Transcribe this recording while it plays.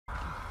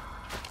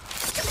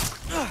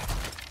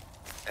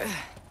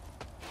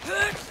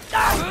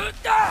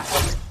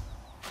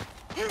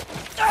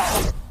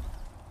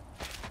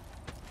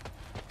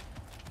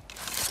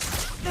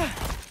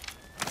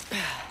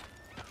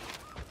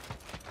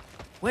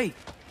Wait,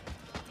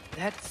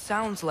 that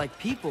sounds like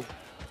people.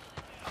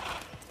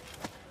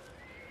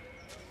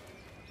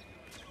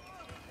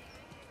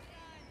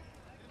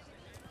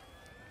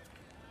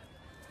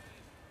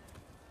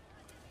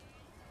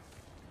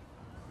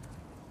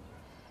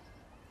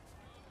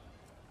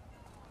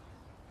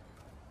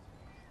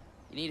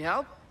 You need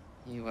help?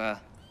 You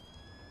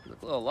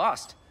look a little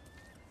lost.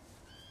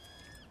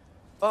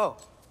 Oh,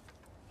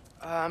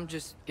 I'm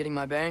just getting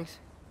my bearings.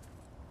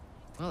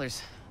 Well,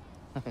 there's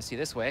nothing to see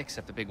this way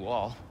except the big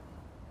wall.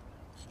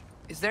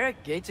 Is there a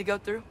gate to go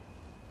through?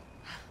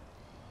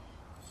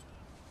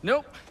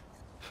 Nope.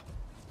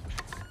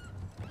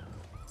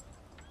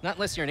 Not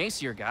unless you're an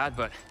Aesir god,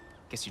 but I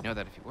guess you'd know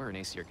that if you were an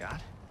Aesir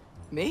god.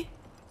 Me?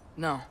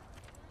 No.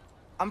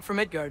 I'm from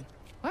Midgard.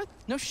 What?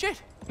 No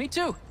shit. Me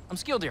too. I'm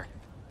Skjoldr.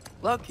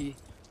 Lucky.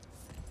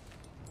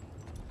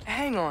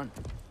 Hang on.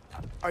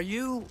 Are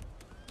you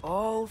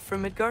all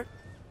from Midgard?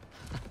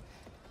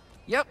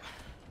 Yep.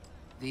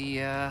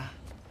 The,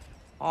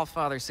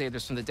 All-Father saved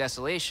us from the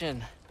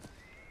desolation.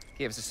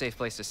 Gave us a safe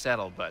place to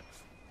settle, but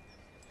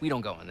we don't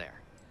go in there.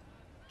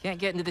 Can't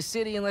get into the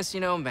city unless you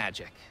know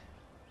magic.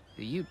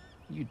 You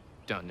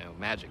don't know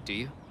magic, do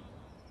you?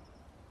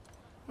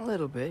 A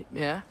little bit,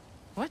 yeah.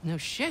 What? No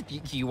shit.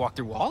 You walk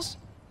through walls?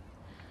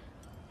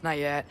 Not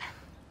yet.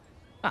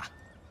 Huh.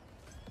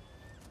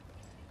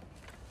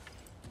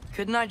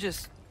 Couldn't I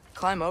just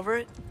climb over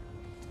it?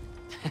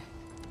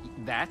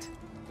 That?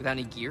 Without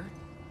any gear?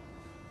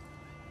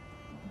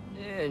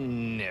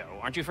 No.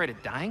 Aren't you afraid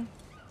of dying?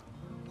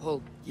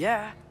 Well,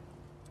 yeah.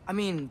 I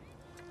mean,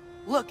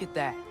 look at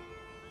that.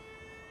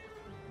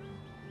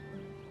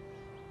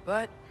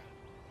 But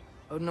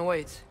Odin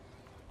awaits.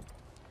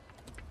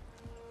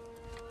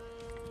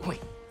 Wait,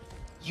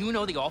 you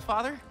know the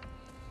All-Father?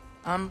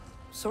 I'm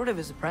sort of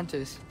his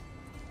apprentice.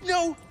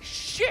 No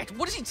shit!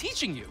 What is he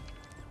teaching you?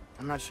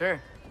 I'm not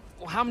sure.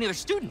 Well, how many other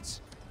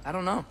students? I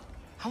don't know.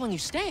 How long you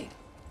stay?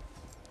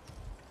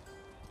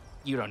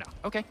 You don't know.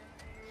 Okay.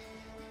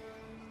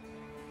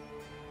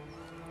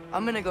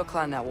 I'm gonna go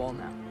climb that wall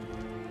now.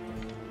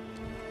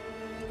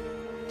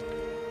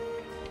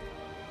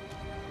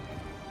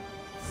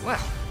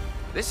 Well,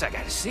 this I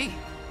gotta see.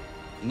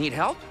 You need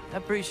help?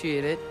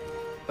 Appreciate it,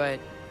 but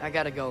I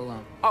gotta go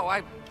alone. Oh,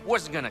 I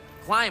wasn't gonna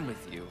climb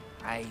with you.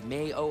 I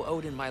may owe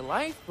Odin my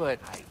life, but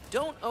I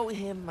don't owe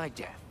him my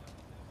death.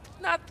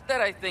 Not that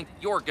I think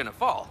you're gonna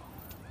fall.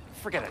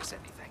 Forget I said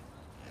anything.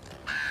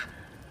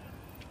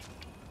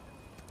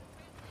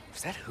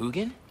 Is that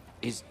Huginn?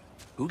 Is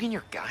Huginn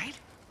your guide?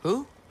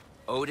 Who?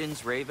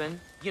 Odin's raven.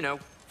 You know,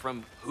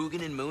 from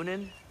Huginn and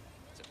Muninn.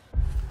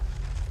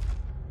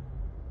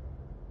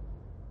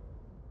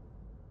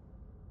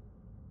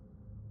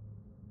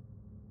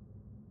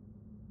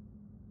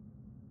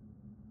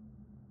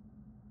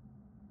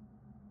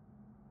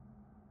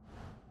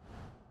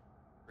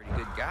 Pretty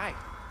good guy.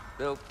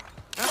 Though,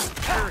 I'm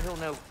not sure he'll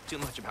know too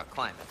much about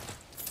climbing.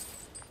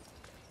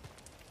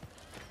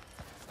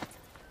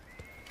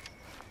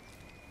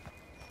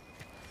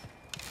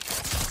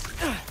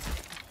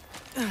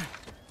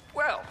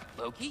 Well,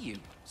 Loki, you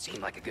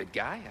seem like a good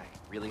guy.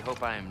 I really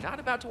hope I am not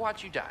about to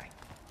watch you die.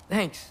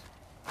 Thanks.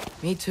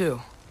 Me too.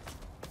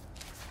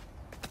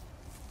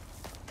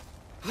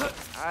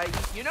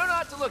 You know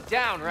not to look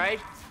down, right?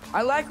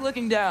 I like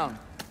looking down.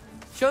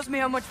 Shows me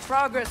how much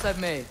progress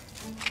I've made.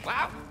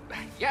 Wow.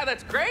 Yeah,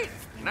 that's great.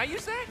 Can I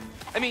use that?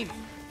 I mean,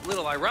 a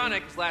little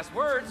ironic, his last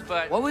words,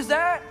 but... What was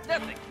that?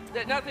 Nothing.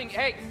 Nothing.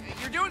 Hey,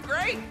 you're doing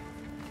great.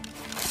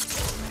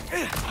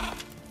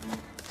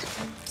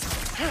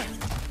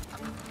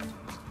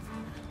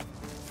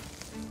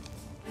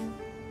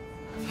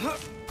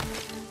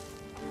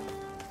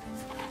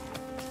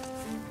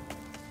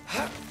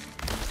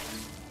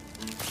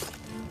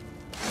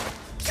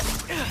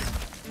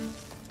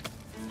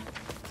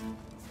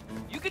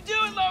 You can do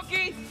it,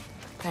 Loki!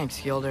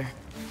 Thanks, Skjoldr.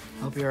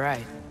 Hope you're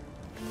right.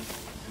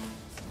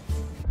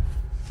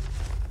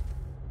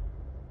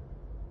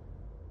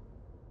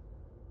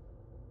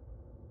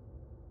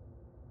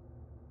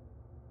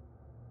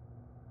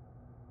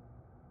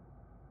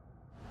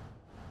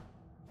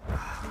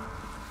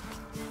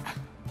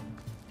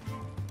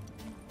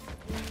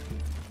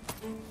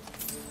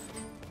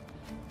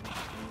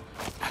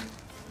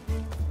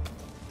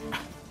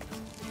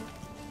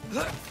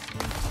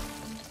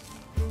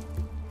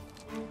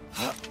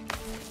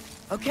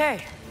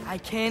 Okay, I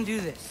can do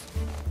this.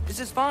 This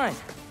is fine.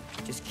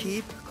 Just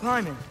keep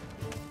climbing.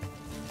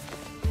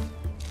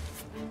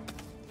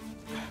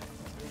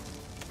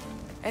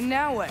 And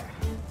now where?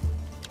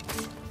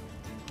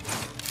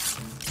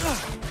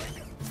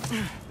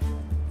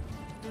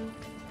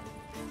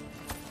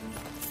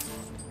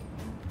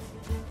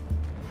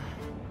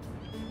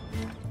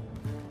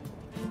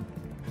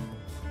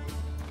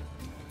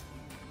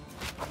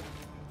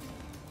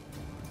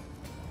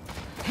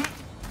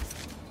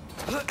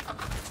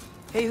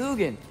 Hey,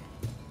 Huginn.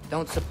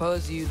 Don't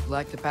suppose you'd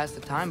like to pass the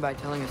time by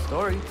telling a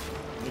story,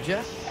 would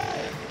ya?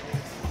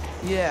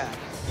 Yeah,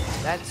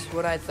 that's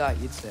what I thought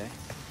you'd say.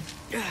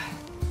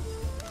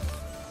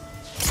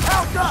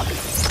 Out up!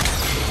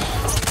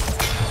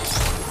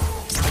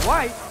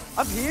 White?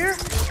 Up here?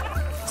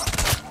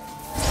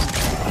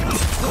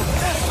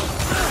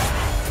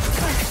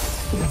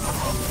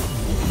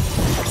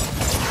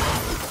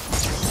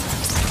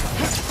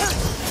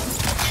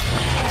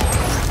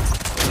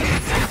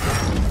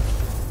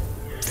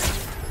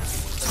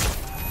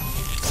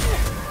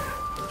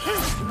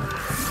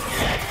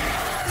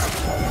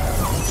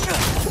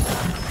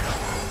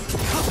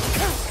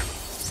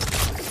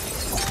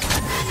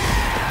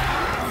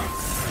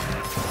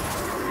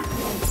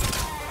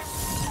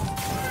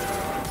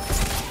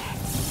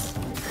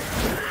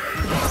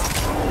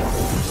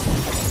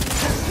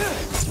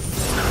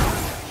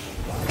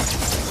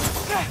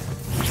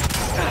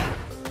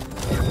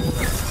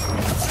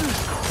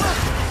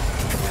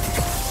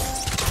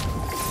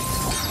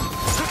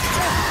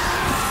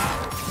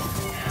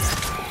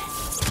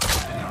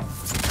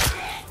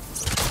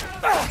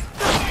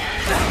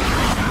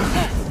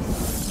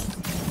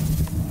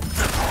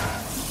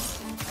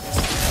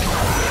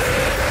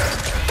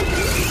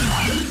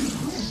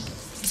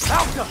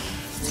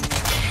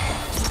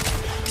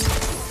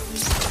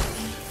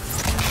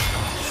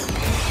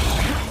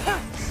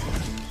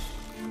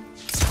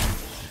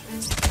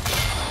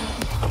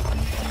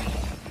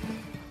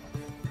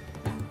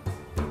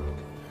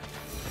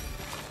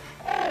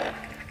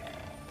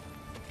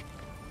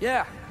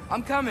 Yeah,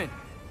 I'm coming.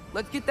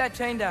 Let's get that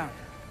chain down.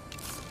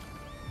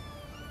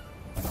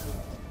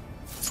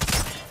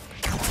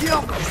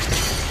 Yo!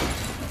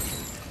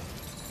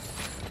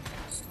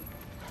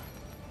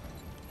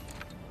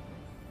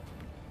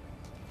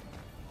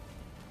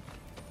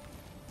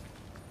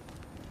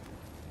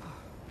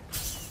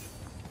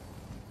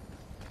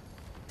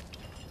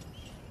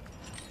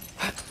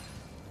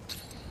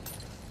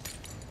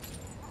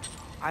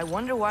 I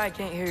wonder why I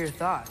can't hear your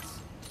thoughts.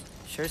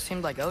 Sure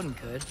seemed like Odin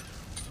could.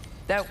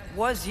 That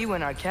was you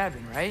in our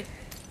cabin, right?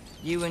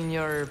 You and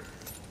your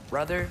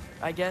brother,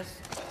 I guess?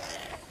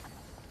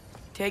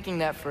 Taking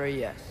that for a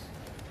yes.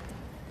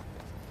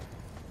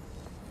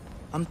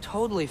 I'm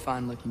totally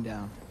fine looking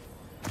down.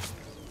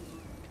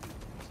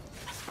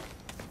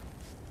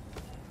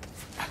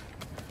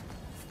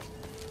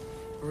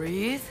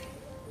 Breathe,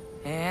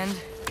 and...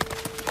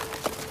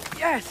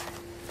 yes!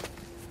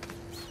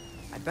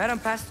 I bet I'm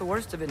past the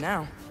worst of it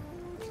now.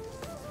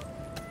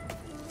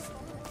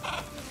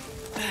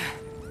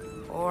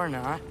 Or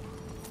not.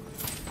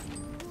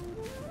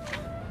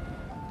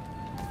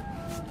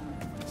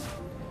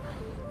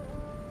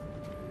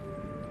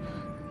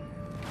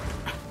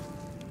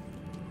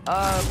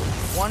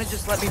 Wanna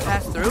just let me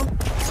pass through?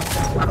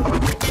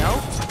 No?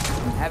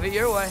 Have it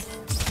your way.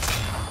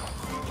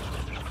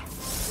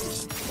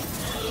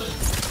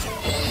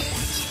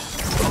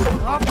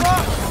 Hop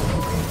up!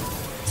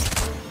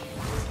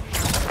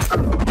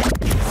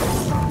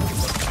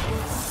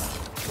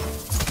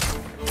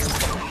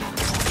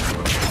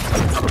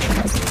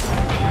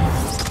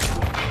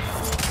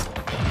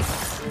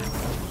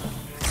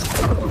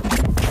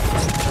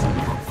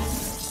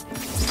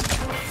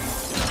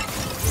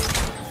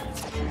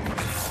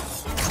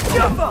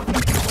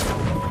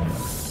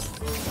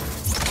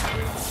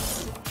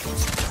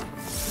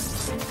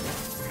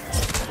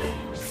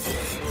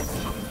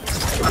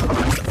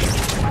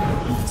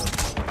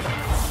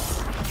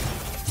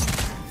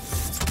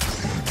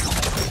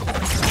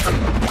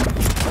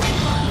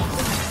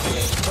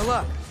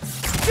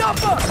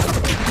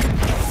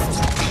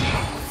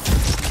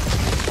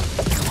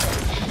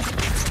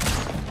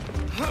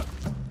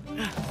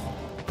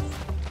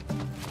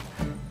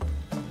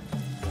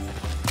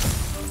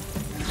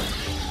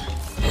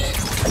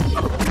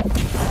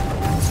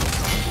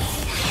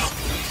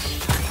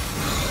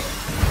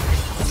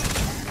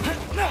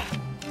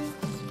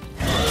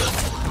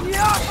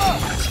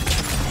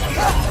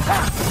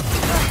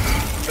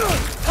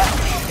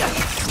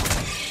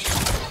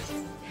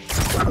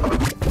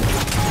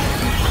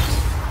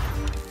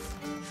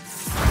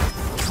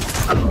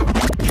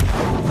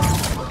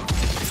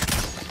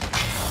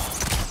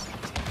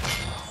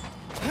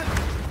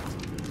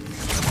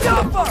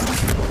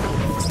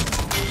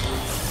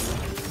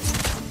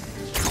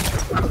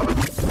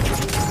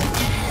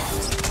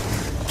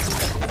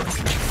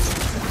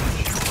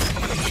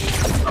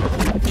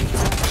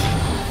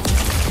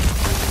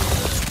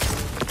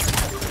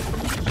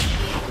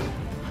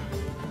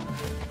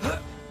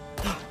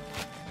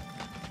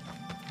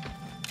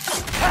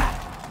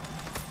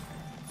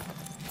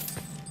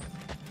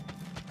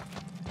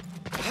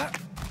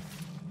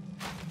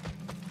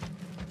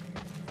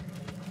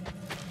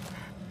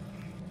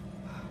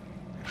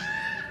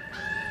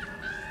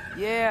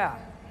 Yeah,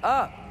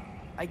 up.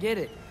 I get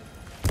it.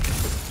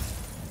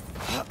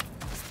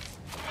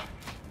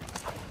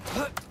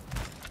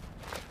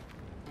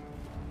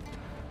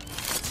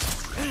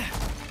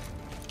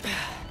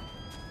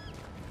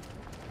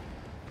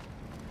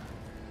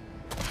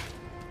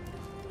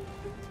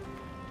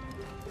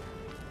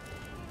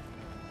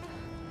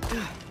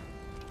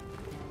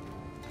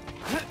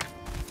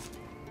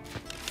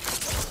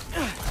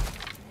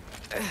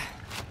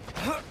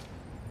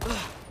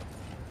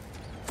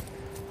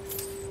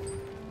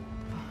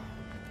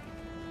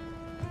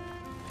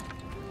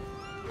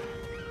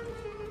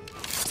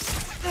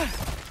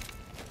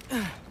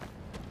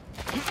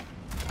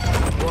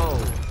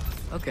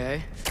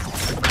 Okay.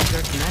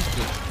 They're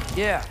connected.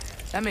 Yeah,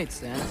 that made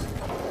sense.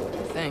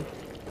 I think.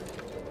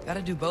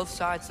 Gotta do both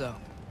sides, though.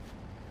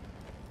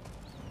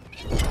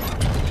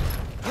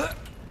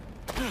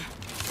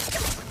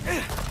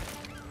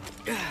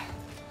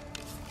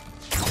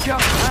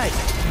 Right.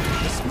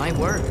 This might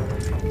work.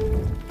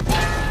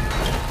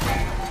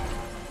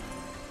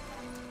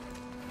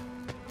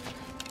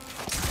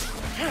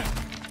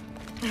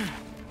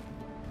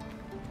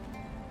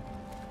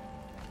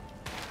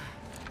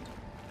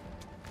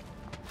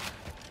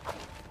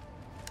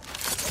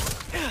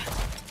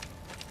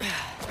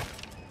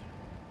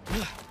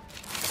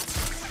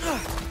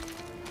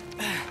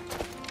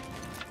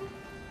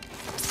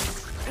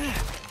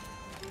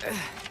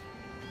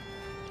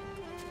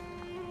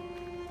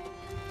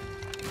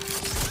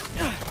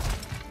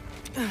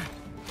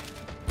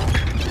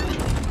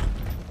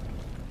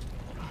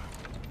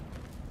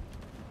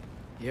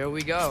 Here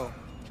we go.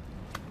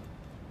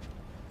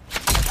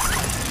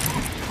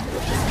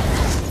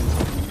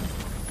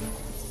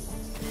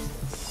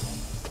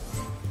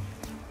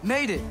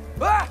 Made it!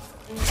 Ah!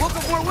 Book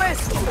of War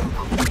West!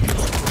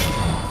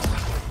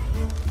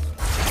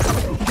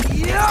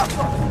 Yeah!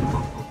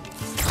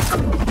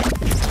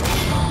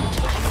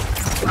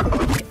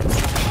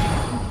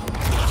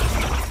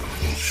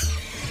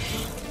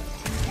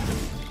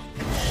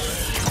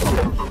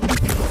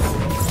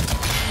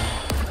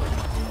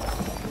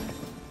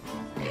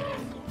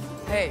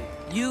 Hey,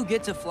 you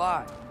get to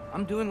fly.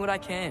 I'm doing what I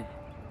can.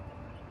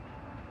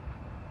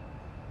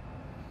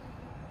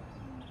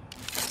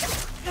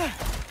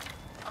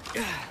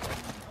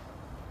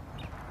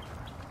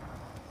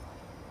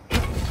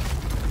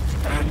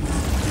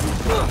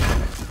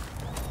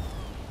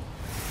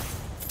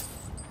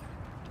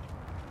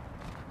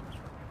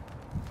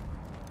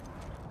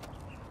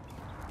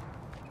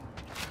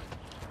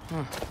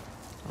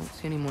 Don't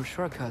see any more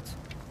shortcuts.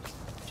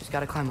 Just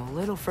gotta climb a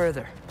little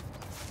further.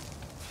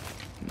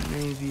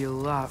 Maybe a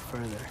lot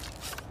further.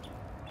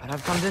 But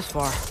I've come this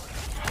far.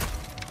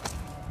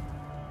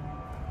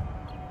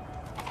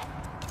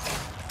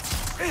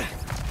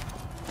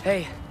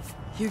 Hey,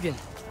 Huginn.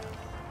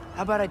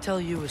 How about I tell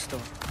you a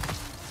story?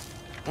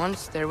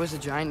 Once there was a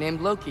giant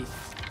named Loki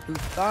who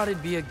thought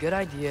it'd be a good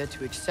idea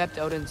to accept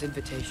Odin's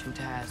invitation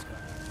to Asgard.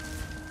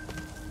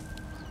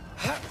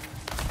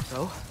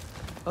 So,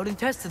 Odin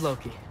tested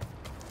Loki,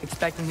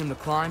 expecting him to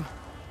climb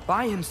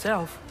by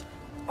himself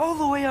all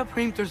the way up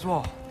Hrimthur's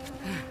wall.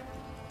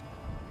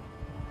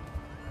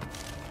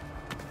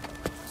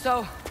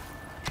 So,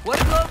 what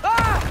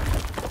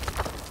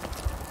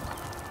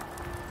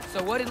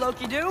did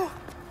Loki do?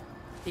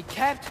 He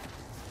kept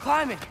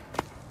climbing.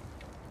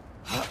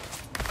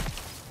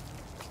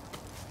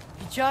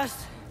 He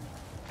just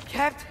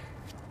kept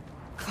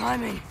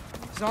climbing.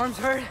 His arms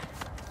hurt.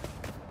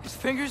 His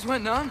fingers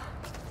went numb.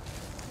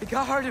 It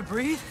got hard to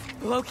breathe.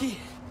 Loki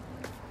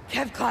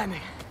kept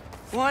climbing.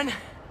 One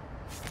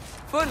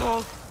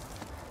foothold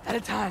at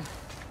a time.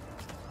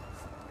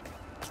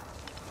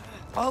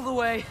 All the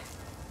way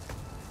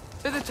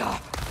to the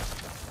top.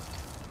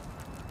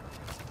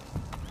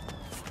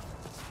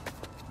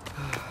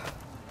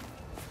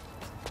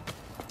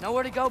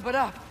 Nowhere to go but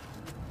up.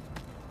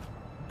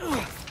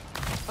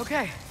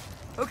 Okay,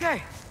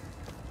 okay.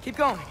 Keep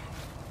going.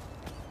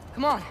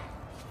 Come on.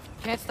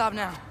 Can't stop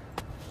now.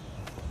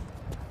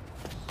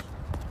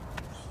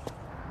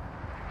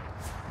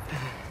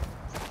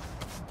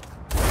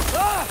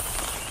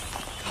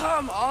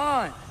 Come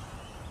on!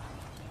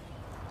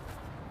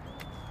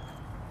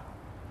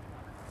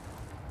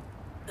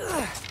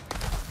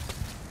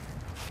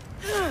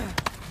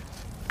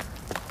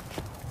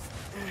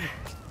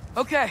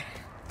 Okay.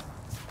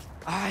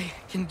 I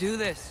can do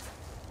this.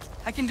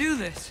 I can do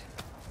this.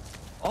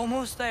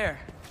 Almost there.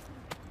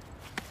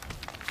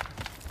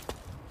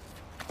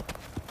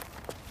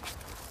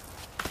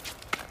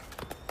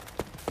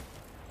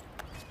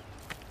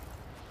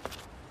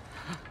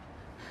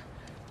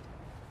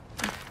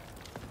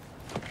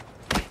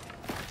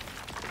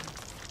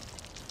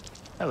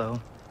 Hello.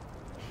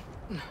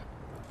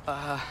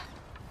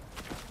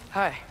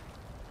 Hi.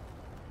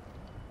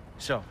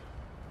 So,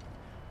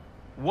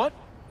 what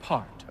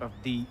part of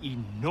the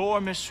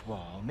enormous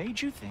wall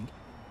made you think,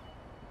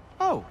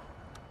 oh,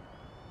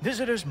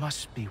 visitors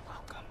must be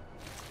welcome?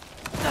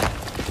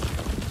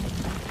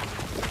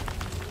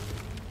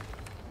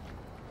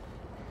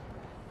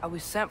 I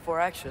was sent for,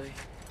 actually.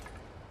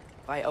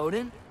 By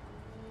Odin?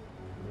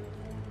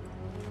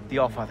 The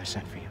Allfather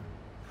sent for you.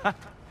 Ha!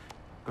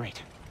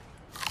 Great.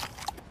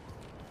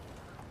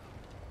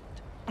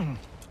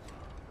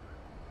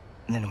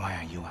 Then why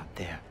are you out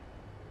there?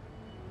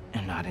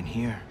 And not in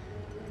here?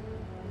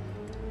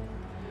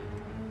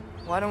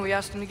 Why don't we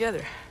ask them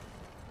together?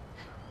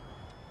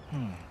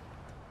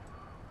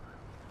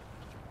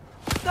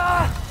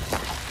 Ah!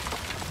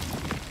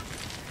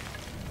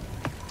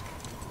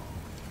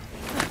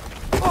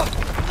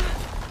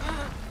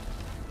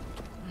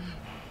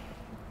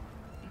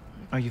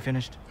 Are you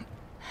finished?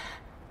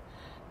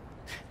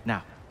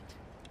 Now,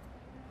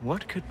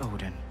 what could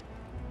Odin,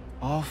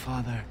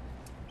 Allfather,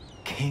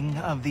 King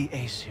of the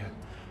Aesir,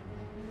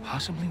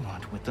 possibly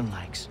want with the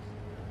likes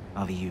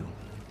of you?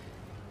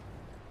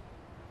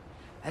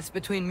 That's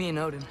between me and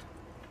Odin.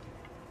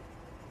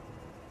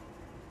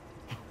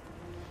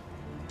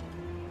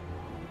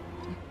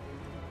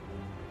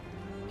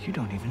 You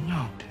don't even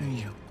know, do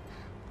you?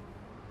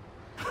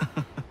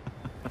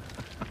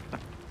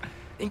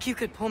 Think you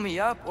could pull me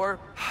up, or...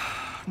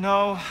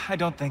 No, I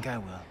don't think I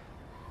will.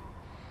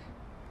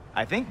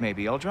 I think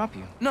maybe I'll drop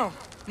you. No.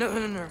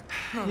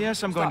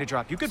 Yes, I'm going to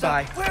drop you.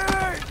 Goodbye. Wait.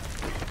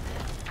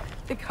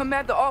 Think how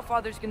mad the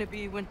Allfather's gonna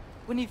be when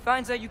he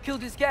finds out you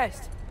killed his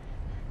guest.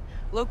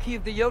 Loki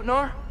of the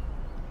Jotnar?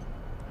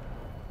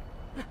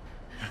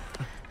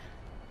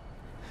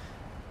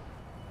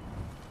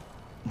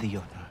 The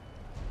Jotnar.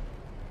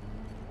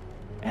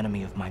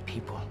 Enemy of my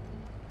people.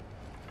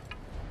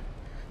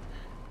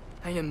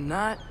 I am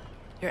not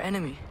your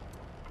enemy.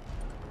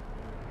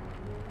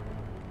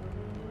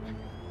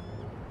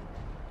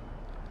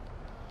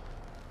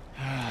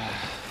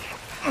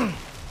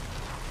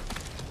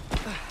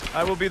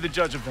 I will be the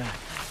judge of that.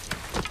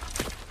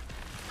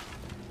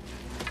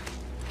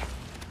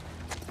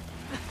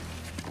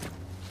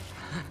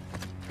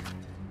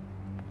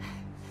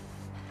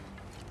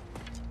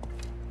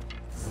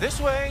 This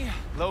way,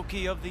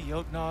 Loki of the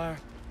Jotnar.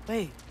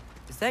 Wait,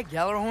 is that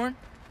Gjallarhorn?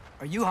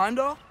 Are you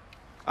Heimdall?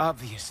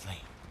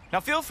 Obviously.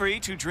 Now feel free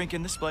to drink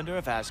in the splendor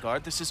of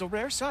Asgard. This is a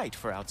rare sight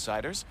for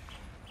outsiders.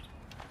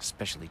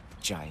 Especially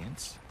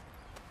giants.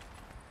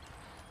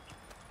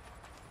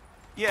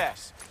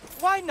 Yes,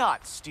 why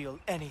not steal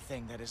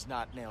anything that is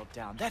not nailed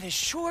down? That is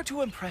sure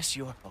to impress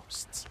your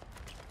hosts.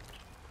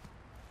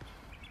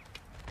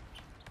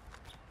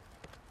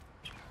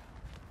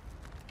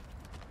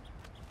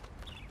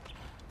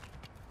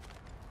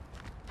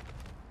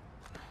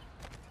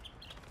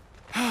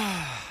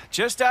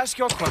 Just ask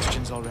your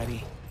questions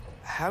already.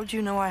 How'd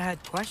you know I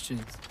had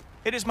questions?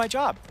 It is my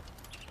job.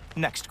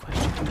 Next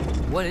question.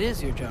 What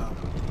is your job?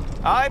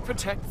 I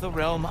protect the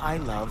realm I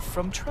love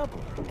from trouble.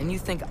 And you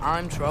think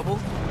I'm trouble?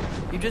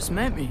 You just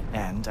met me.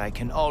 And I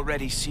can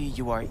already see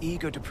you are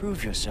eager to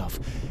prove yourself.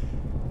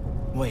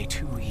 Way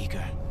too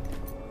eager.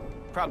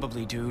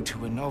 Probably due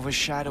to an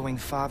overshadowing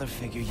father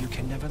figure you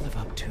can never live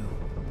up to.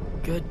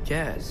 Good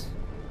guess.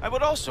 I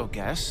would also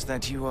guess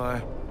that you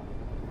are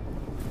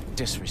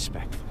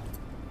disrespectful,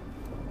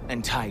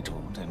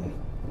 entitled, and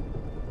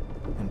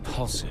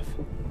impulsive.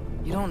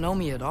 You don't know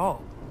me at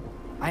all.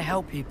 I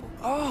help people.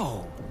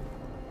 Oh,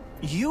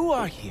 you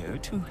are here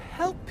to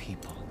help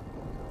people.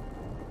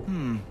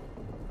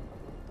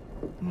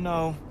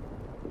 No.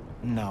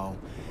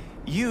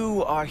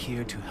 You are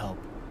here to help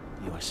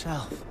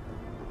yourself.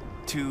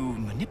 To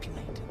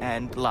manipulate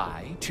and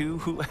lie to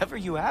whoever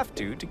you have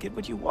to get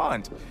what you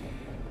want.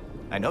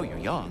 I know you're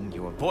young.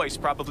 Your voice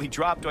probably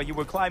dropped while you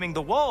were climbing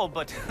the wall,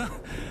 but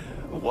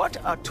what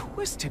a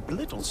twisted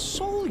little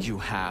soul you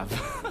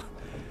have.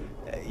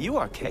 You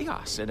are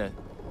chaos in a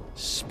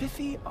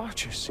spiffy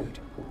archer suit.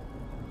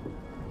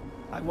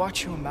 I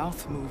watch your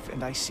mouth move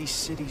and I see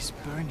cities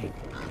burning.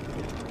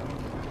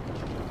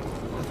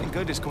 Nothing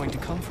good is going to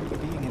come from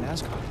being in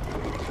Asgard.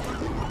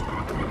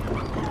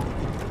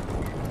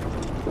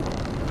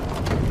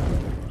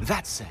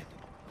 That said,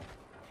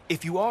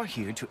 if you are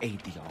here to aid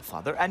the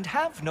Allfather and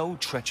have no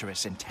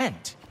treacherous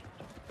intent,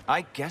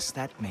 I guess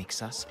that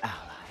makes us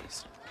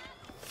allies.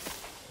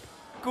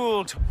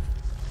 Good.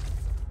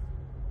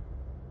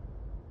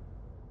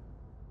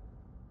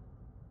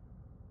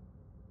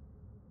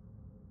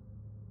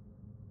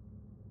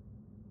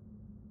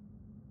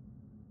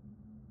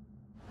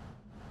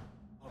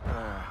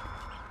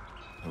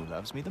 Who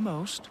loves me the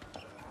most?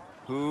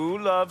 Who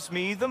loves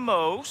me the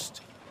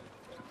most?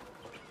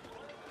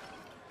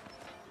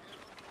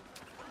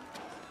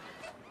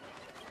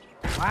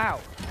 Wow,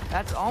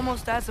 that's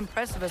almost as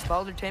impressive as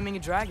Baldur taming a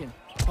dragon.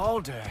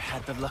 Baldur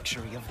had the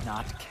luxury of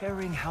not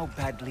caring how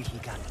badly he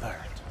got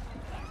burned.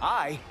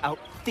 I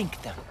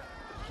outthink them.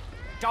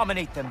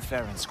 Dominate them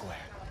fair and square.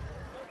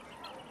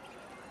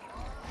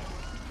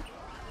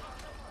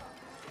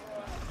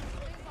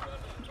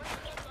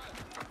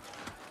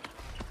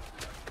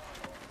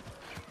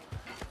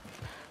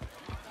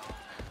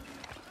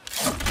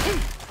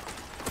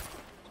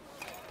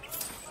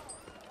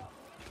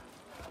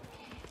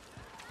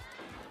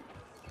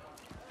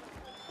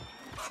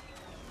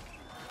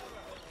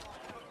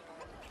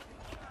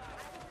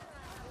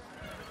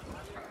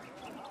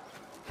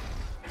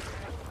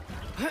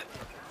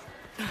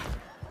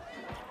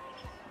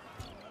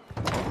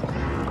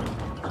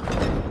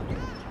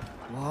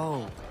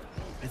 Whoa,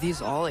 are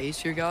these all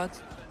Aesir gods?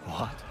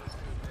 What?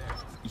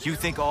 You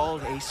think all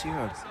Aesir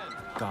are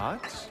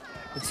gods?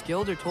 But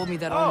Skjoldr told me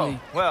that Oh, only...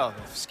 well,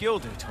 if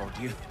Skjoldr told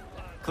you,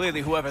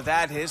 clearly whoever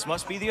that is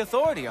must be the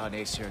authority on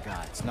Aesir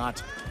gods,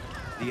 not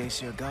the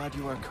Aesir god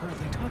you are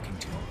currently talking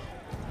to.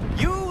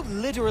 You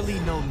literally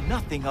know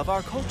nothing of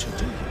our culture,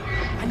 do you?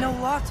 I know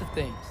lots of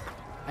things.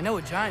 I know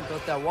a giant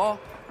built that wall.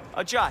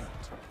 A giant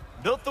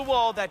built the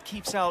wall that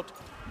keeps out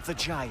the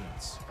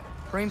giants.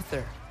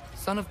 Hrimthur,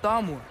 son of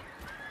Thamur.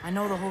 I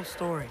know the whole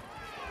story.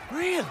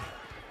 Really?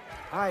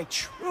 I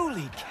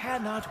truly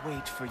cannot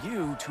wait for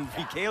you to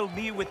regale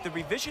me with the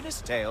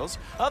revisionist tales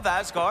of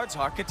Asgard's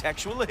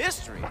architectural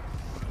history.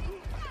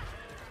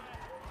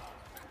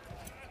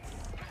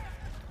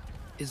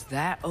 Is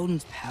that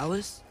Odin's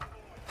palace?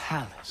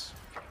 Palace?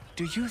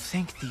 Do you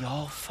think the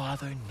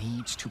All-Father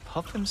needs to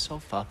puff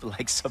himself up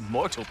like some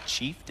mortal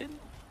chieftain?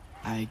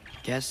 I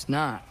guess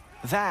not.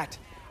 That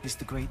is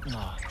the Great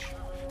Lodge,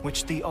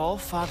 which the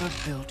All-Father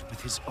built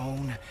with his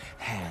own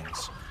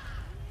hands.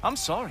 I'm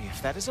sorry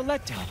if that is a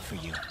letdown for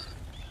you.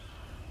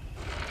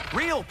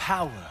 Real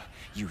power,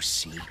 you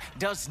see,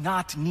 does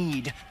not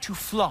need to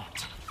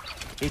flaunt.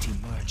 It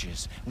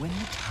emerges when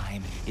the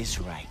time is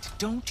right.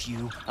 Don't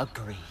you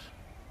agree?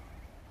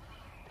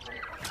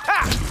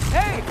 Ha!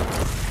 Hey!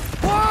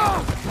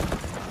 Whoa!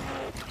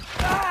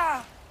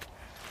 Ah!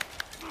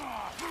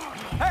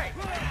 Hey!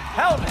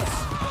 Helmets!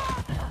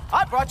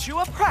 I brought you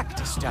a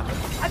practice dummy.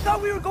 I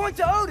thought we were going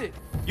to Odin!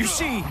 You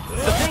see,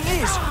 the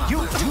thing is,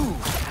 you do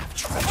have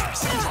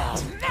treacherous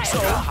intent. So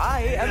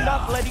I am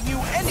not letting you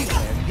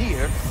anywhere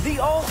near the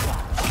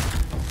All-Father.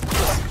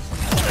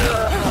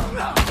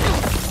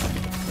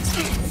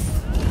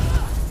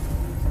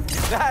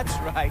 That's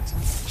right.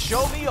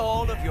 Show me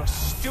all of your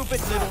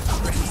stupid little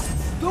tricks.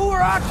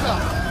 GOWR!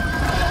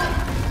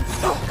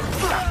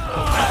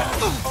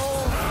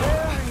 Oh,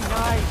 very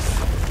nice.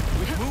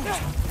 With moves,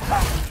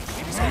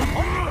 it is a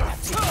wonder that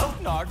the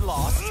Odinard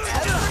lost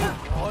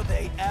every war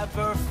they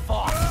ever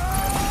fought.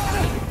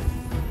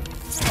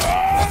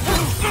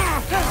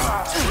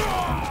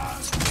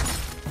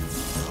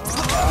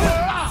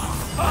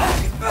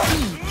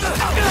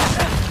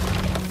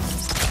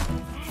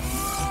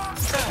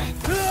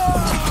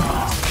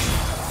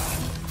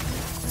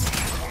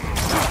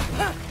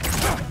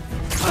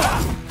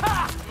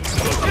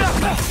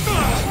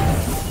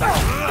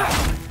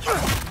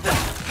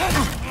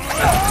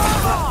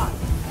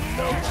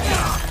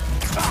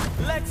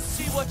 Let's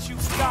see what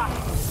you've got.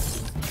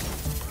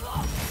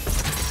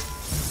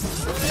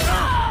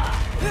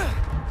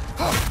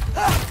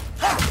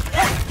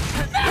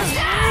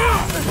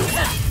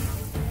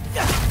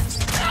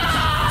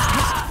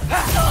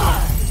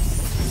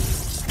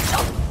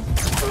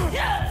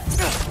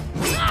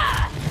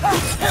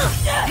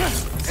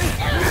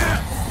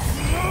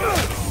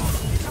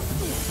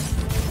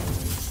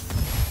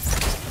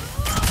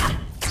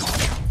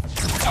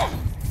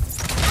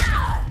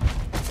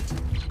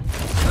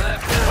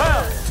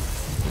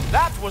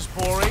 That was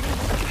boring.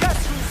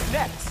 Guess who's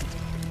next?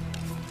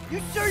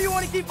 You sure you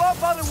want to keep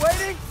All-Father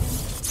waiting?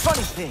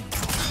 Funny thing,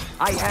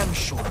 I am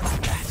sure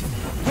of that.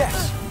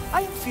 Yes,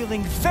 I am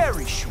feeling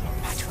very sure,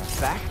 matter of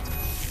fact.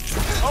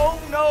 Oh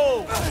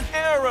no!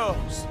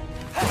 Arrows!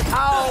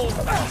 Ow!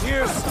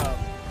 Here's some.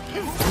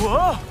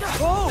 Whoa!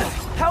 Whoa!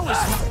 How is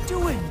he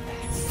doing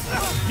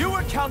that? You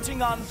were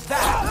counting on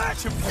that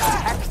to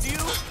protect you?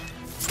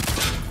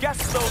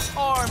 Guess those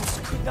arms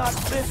could not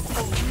lift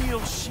a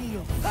real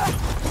shield.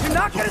 You're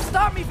not gonna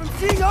stop me from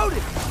seeing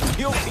Odin!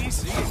 You'll be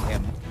seeing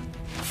him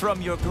from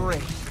your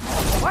grave.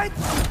 What?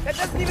 That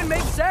doesn't even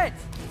make sense!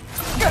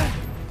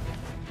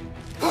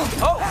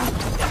 Oh!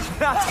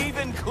 Not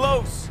even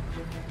close!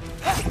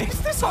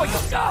 Is this all you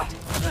got?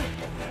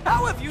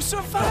 How have you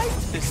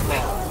survived this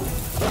long?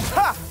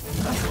 Ha!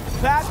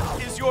 That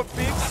is your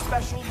big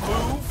special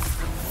move?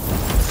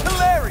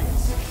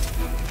 Hilarious!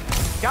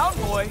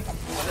 Cowboy,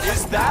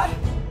 is that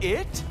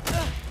it?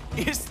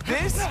 Is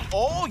this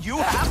all you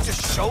have to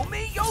show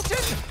me,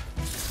 Jotun?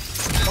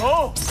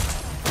 Oh,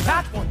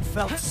 that one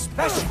felt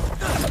special.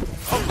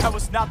 Hope that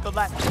was not the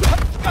last.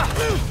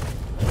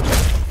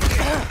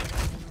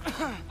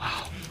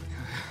 Wow.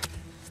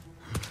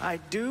 I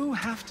do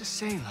have to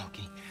say,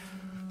 Loki,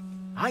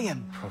 I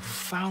am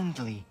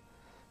profoundly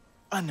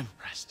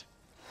unimpressed.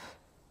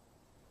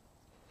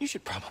 You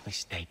should probably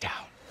stay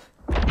down.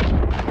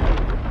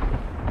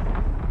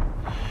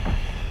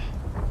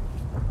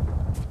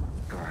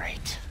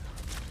 Great.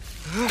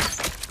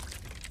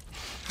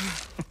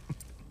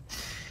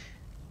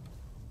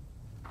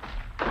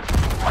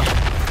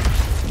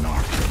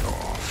 Knock it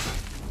off.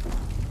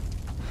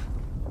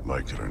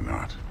 Like it or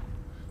not,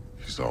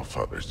 he's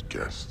All-Father's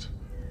guest.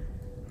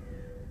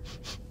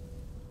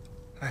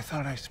 I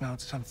thought I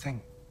smelled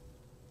something.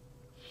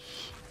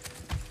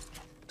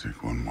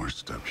 Take one more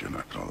step, you're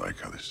not gonna like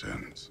how this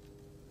ends.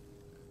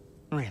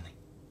 Really?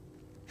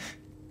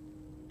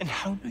 And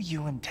how do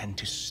you intend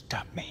to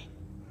stop me?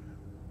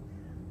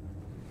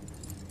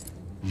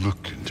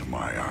 Look into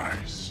my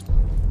eyes.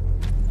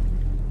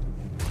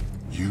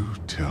 You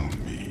tell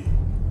me.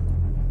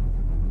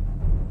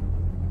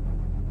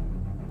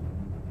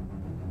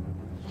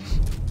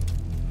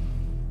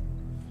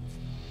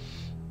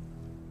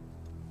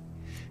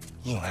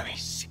 You are a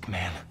sick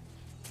man.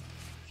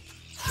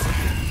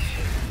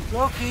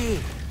 Loki,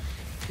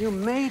 you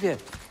made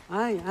it.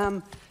 I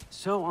am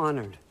so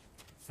honored.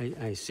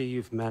 I see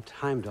you've met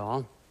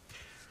Heimdall.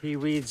 He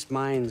reads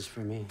minds for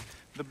me.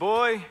 The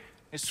boy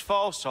is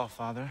false,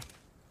 All-Father.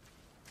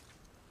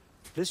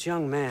 This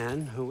young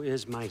man, who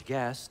is my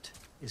guest,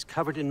 is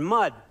covered in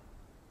mud.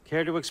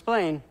 Care to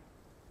explain?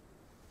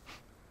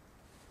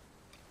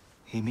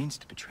 He means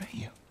to betray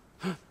you.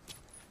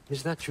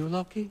 Is that true,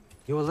 Loki?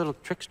 You a little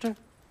trickster?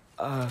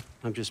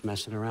 I'm just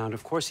messing around.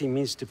 Of course he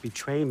means to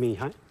betray me,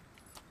 huh?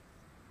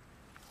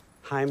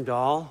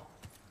 Heimdall?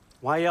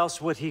 Why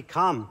else would he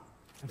come?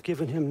 I've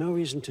given him no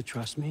reason to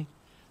trust me.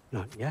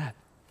 Not yet.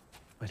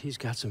 But he's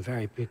got some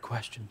very big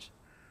questions.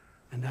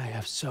 And I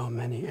have so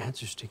many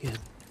answers to give.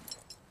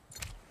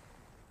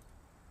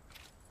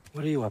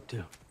 What are you up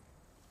to?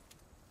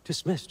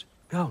 Dismissed.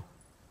 Go.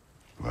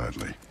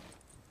 Gladly.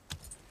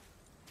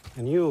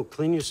 And you,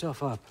 clean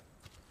yourself up.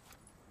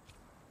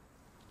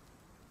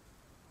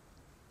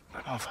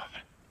 Oh,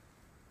 Father.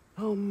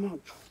 Oh,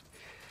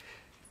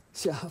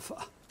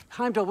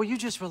 Heimdall, will you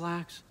just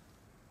relax?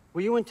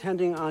 Were you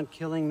intending on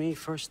killing me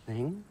first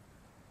thing?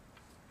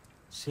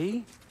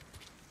 See?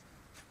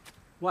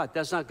 What,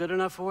 that's not good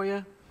enough for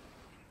you?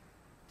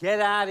 Get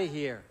out of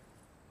here.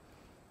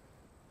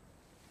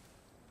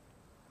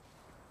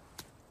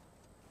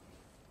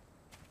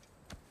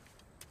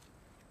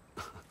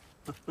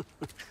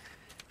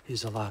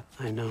 He's a lot,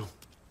 I know.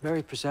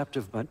 Very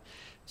perceptive, but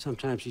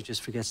sometimes he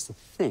just forgets to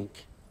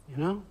think, you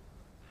know?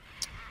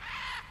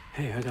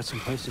 Hey, I got some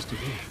places to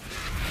be.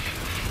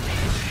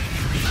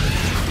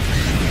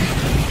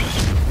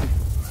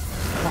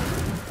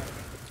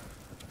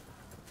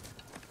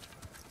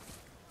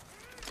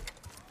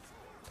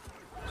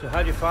 So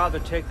how'd your father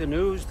take the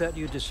news that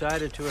you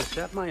decided to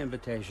accept my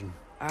invitation?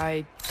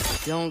 I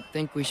don't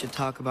think we should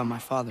talk about my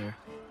father.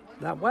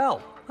 Not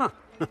well, huh?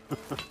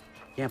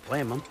 Can't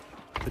blame him.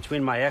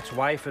 Between my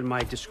ex-wife and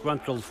my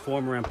disgruntled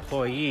former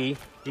employee,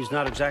 he's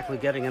not exactly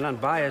getting an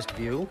unbiased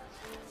view.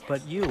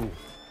 But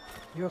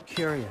you're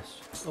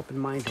curious,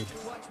 open-minded.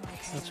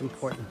 That's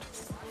important.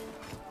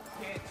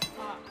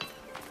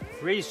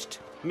 Priest,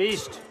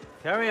 Meest,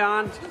 carry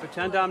on.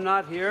 Pretend I'm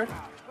not here.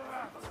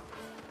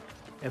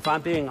 If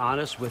I'm being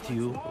honest with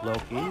you,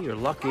 Loki, you're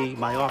lucky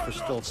my offer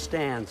still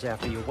stands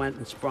after you went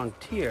and sprung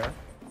Tyr.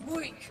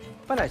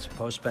 But I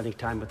suppose spending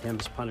time with him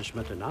is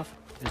punishment enough,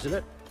 isn't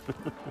it?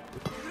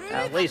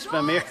 At least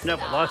Mimir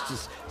never lost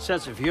his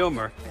sense of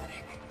humor.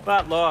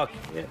 But look,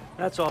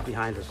 that's all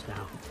behind us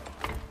now.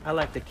 I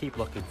like to keep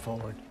looking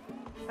forward.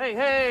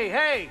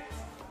 Hey!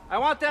 I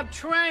want them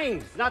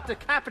trained, not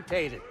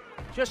decapitated.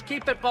 Just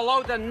keep it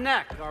below the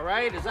neck, all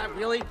right? Is that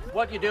really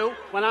what you do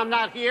when I'm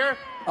not here?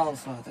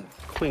 Allfather,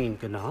 Queen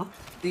Gná.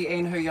 the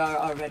Einherjar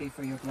are ready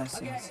for your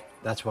blessings.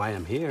 That's why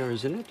I'm here,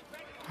 isn't it?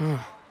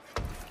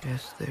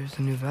 Guess there's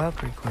a new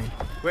Valkyrie Queen.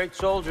 Great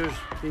soldiers,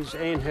 these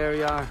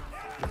Einherjar.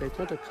 But they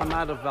tend to come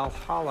out of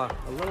Valhalla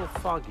a little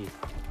foggy.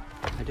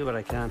 I do what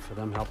I can for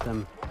them, help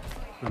them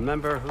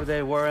remember who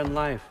they were in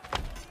life.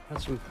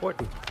 That's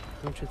important,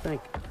 don't you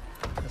think?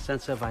 A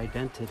sense of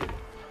identity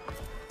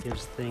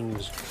gives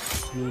things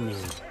meaning.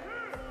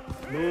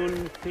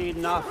 Moon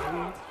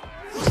Nafen,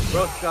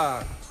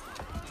 Hrothgar.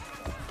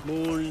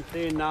 Moon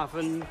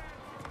Nafen,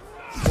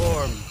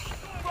 Worm.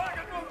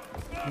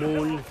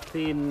 Moon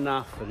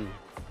Nafen,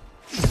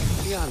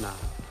 Diana.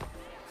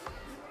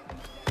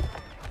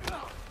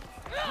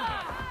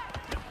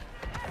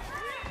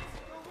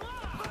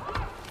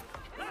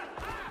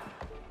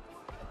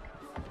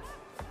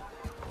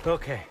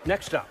 Okay,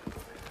 next up.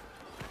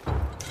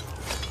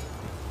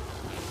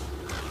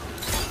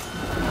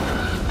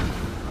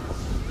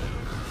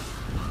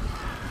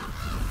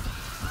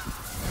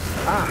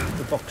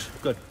 The books.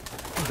 Good.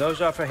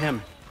 Those are for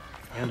him.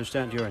 I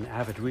understand you're an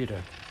avid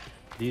reader.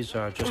 These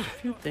are just a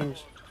few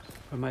things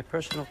from my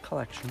personal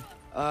collection.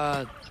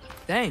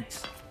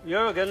 Thanks.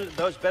 Jurgen,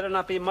 those better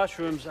not be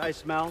mushrooms I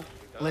smell.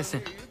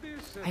 Listen,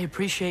 I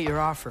appreciate your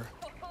offer,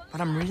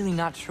 but I'm really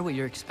not sure what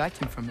you're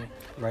expecting from me.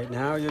 Right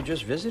now, you're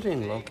just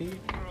visiting, Loki.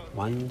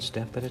 One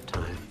step at a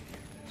time.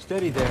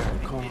 Steady there,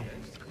 Carl.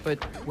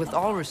 But with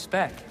all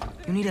respect,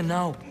 you need to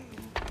know,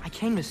 I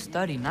came to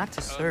study, not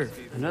to serve.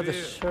 Another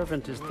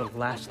servant is the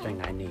last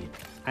thing I need.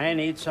 I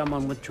need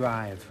someone with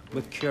drive,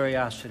 with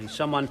curiosity,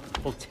 someone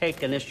who'll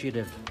take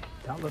initiative.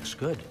 That looks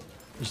good.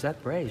 Is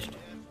that braised?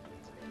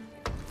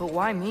 But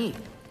why me?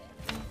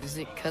 Is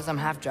it because I'm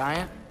half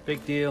giant?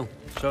 Big deal.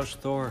 So's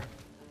Thor.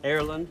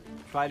 Erland,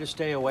 try to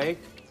stay awake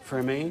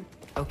for me.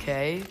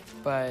 Okay,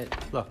 but...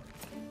 Look,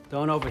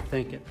 don't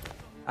overthink it.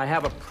 I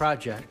have a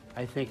project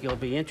I think you'll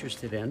be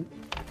interested in.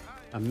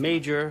 A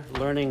major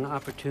learning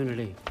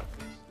opportunity.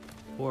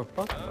 For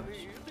both of us.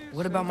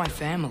 What about my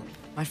family?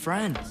 My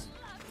friends?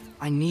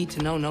 I need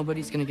to know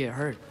nobody's gonna get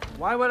hurt.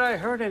 Why would I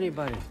hurt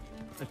anybody?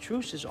 A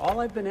truce is all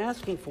I've been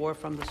asking for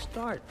from the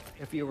start,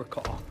 if you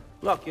recall.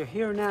 Look, you're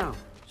here now.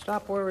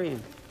 Stop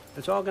worrying.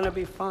 It's all gonna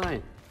be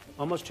fine.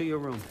 Almost to your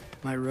room.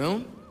 My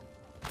room?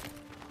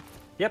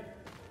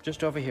 Yep,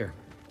 just over here.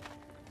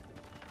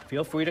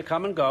 Feel free to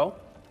come and go.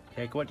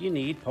 Take what you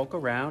need, poke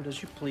around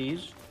as you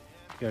please.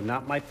 You're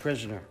not my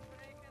prisoner.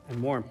 And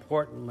more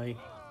importantly,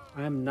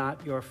 I'm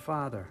not your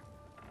father.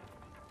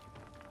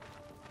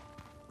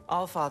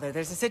 Allfather,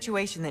 there's a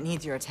situation that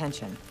needs your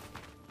attention.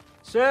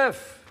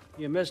 Sif,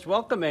 you missed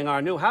welcoming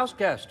our new house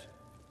guest.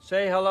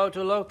 Say hello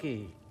to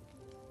Loki.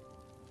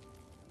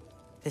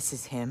 This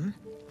is him.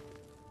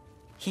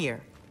 Here.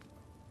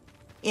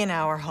 In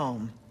our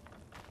home.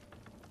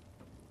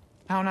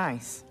 How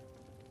nice.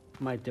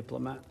 My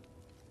diplomat.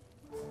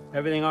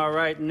 Everything all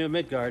right in New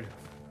Midgard?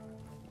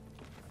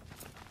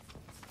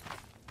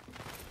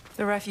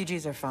 The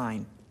refugees are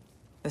fine.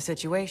 The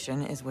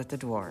situation is with the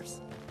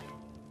dwarves.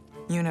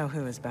 You know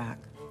who is back.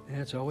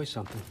 Yeah, it's always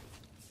something.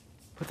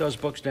 Put those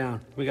books down.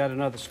 We got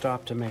another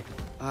stop to make.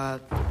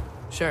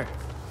 Sure.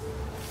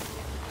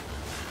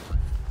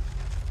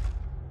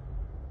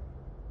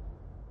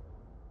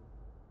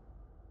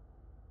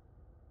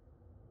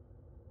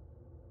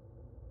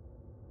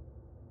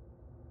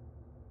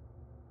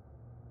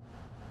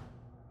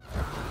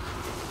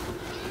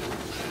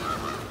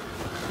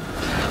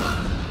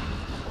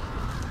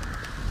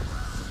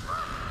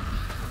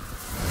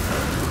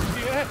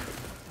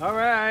 All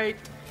right,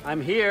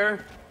 I'm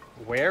here.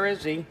 Where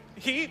is he?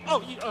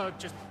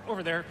 Just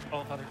over there,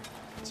 All Father.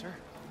 Sir.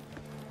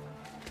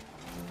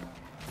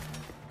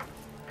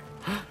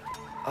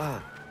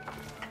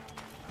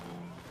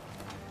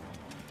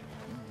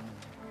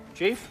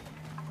 Chief,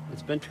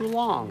 it's been too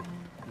long.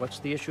 What's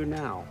the issue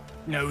now?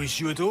 No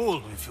issue at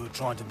all if you're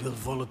trying to build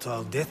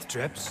volatile death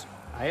traps.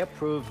 I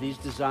approve these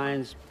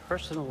designs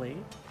personally,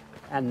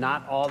 and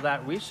not all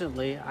that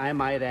recently, I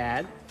might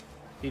add.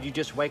 Did you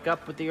just wake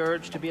up with the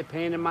urge to be a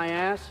pain in my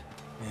ass?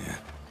 Yeah.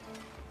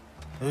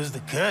 Who's the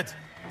cut?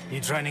 You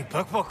training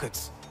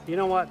pickpockets? You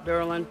know what,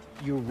 Durlin?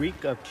 You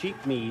reek of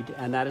cheap mead,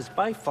 and that is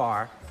by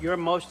far your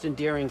most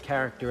endearing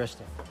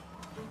characteristic.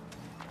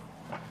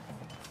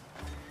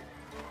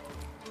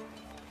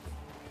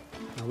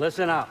 Now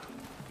listen up.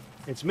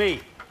 It's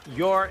me,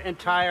 your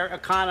entire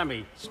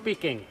economy,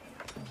 speaking.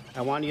 I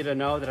want you to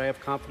know that I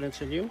have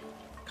confidence in you.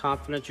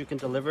 Confidence you can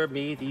deliver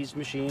me these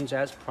machines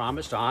as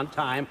promised, on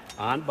time,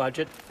 on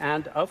budget,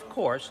 and of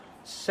course,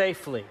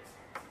 safely.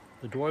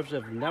 The dwarves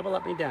have never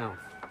let me down,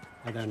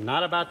 and they're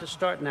not about to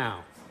start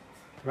now.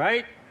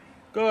 Right?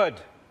 Good.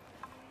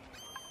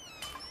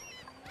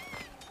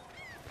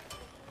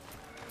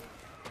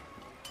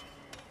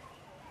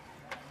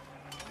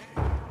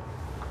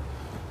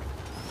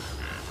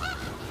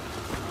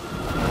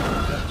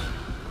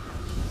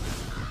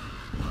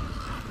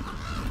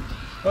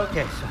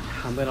 Okay, son,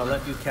 I'm gonna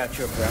let you catch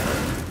your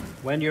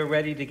breath. When you're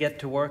ready to get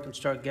to work and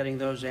start getting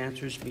those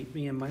answers, meet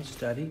me in my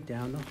study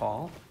down the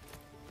hall.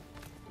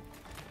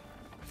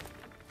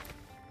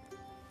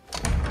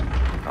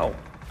 Oh,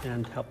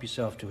 and help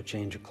yourself to a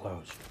change of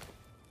clothes.